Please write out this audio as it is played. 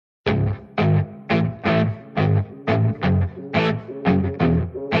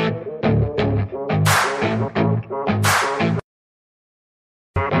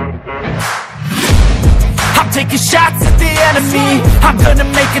taking shots at the enemy. I'm gonna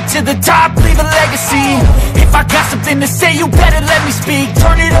make it to the top, leave a legacy. If I got something to say, you better let me speak.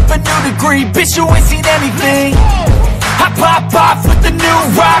 Turn it up a new degree, bitch, you ain't seen anything. I pop off with the new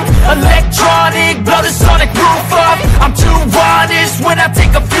rock, electronic, blow the sonic roof up. I'm too honest when I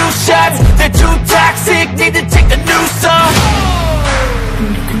take a few shots. They're too toxic, need to take a new song.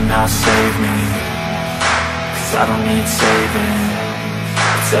 And you cannot save me, 'cause I don't need saving.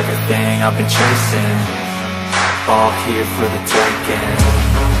 It's everything I've been chasing, all here for the taking.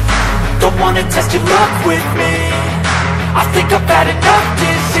 Don't wanna test your luck with me, I think I've had enough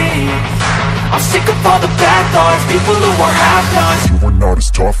disease. I'm sick of all the bad thoughts, people who are half-nots. You are not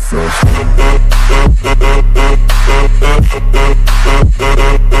as tough as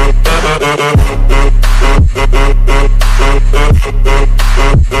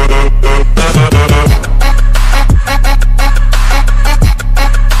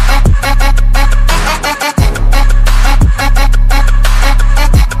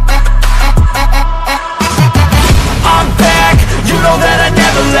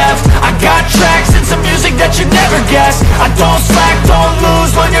I don't slack, don't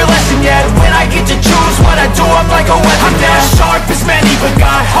lose, learn your lesson yet. When I get to choose what I do, I'm like a weapon. I'm not sharp as many, but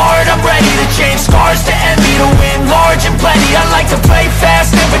got heart, I'm ready to change. Scars to envy, to win large and plenty. I like to play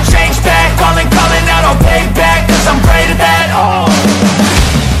fast, never change back. Calling out, I'll pay back, 'cause I'm great at that. Oh,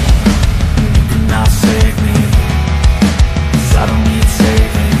 you cannot save me, 'cause I don't need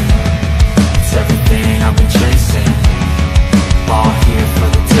saving. It's everything I've been chasing, all here for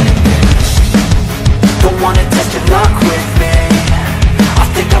the taking. Don't wanna test your luck with me, I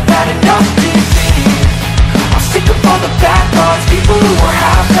think I've had enough disease. I'm sick of all the bad thoughts, people who are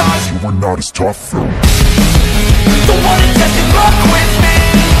half-nots. you are not as tough as. Don't wanna test your luck with me,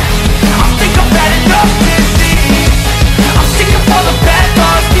 I think I've had enough disease. I'm sick of all the bad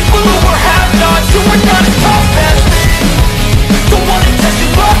thoughts, people who